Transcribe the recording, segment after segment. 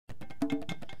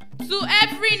To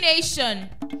every nation,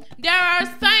 there are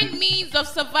assigned means of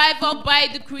survival by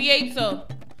the Creator.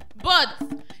 But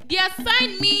the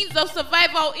assigned means of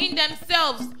survival in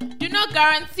themselves do not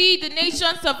guarantee the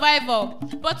nation's survival,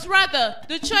 but rather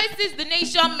the choices the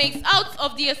nation makes out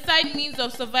of the assigned means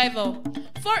of survival.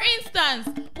 For instance,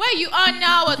 where you are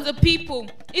now as a people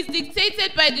is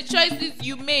dictated by the choices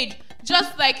you made,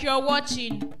 just like you're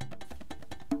watching.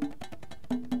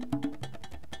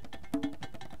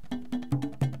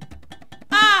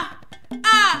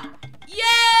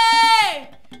 Yay!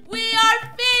 We are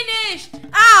finished!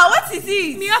 What is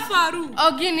it? Mia Faru.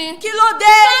 Ogini. Kilode.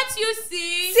 Can't you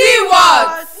see? See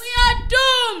what? We are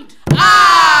doomed!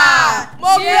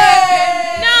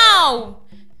 Yeah. Now,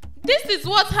 this is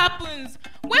what happens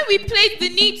when we place the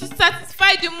need to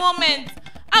satisfy the moment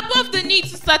above the need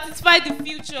to satisfy the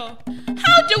future.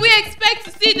 How do we expect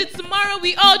to see the tomorrow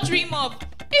we all dream of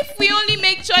if we only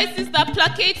make choices that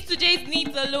placate today's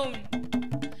needs alone?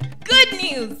 Good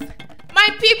news! My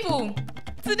people,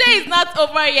 today is not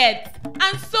over yet,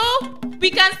 and so we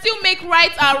can still make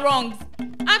right our wrongs.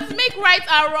 And to make right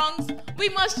our wrongs, we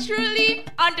must truly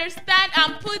understand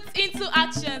and put into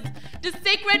actions the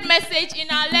sacred message in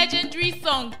our legendary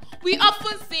song we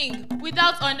often sing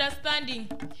without understanding.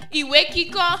 Ìwé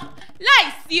kíkọ́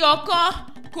láìsí ọkọ́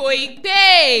kò ì gbé.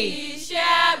 Iṣẹ́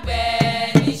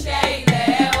àgbẹ̀ níṣẹ́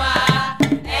ilẹ̀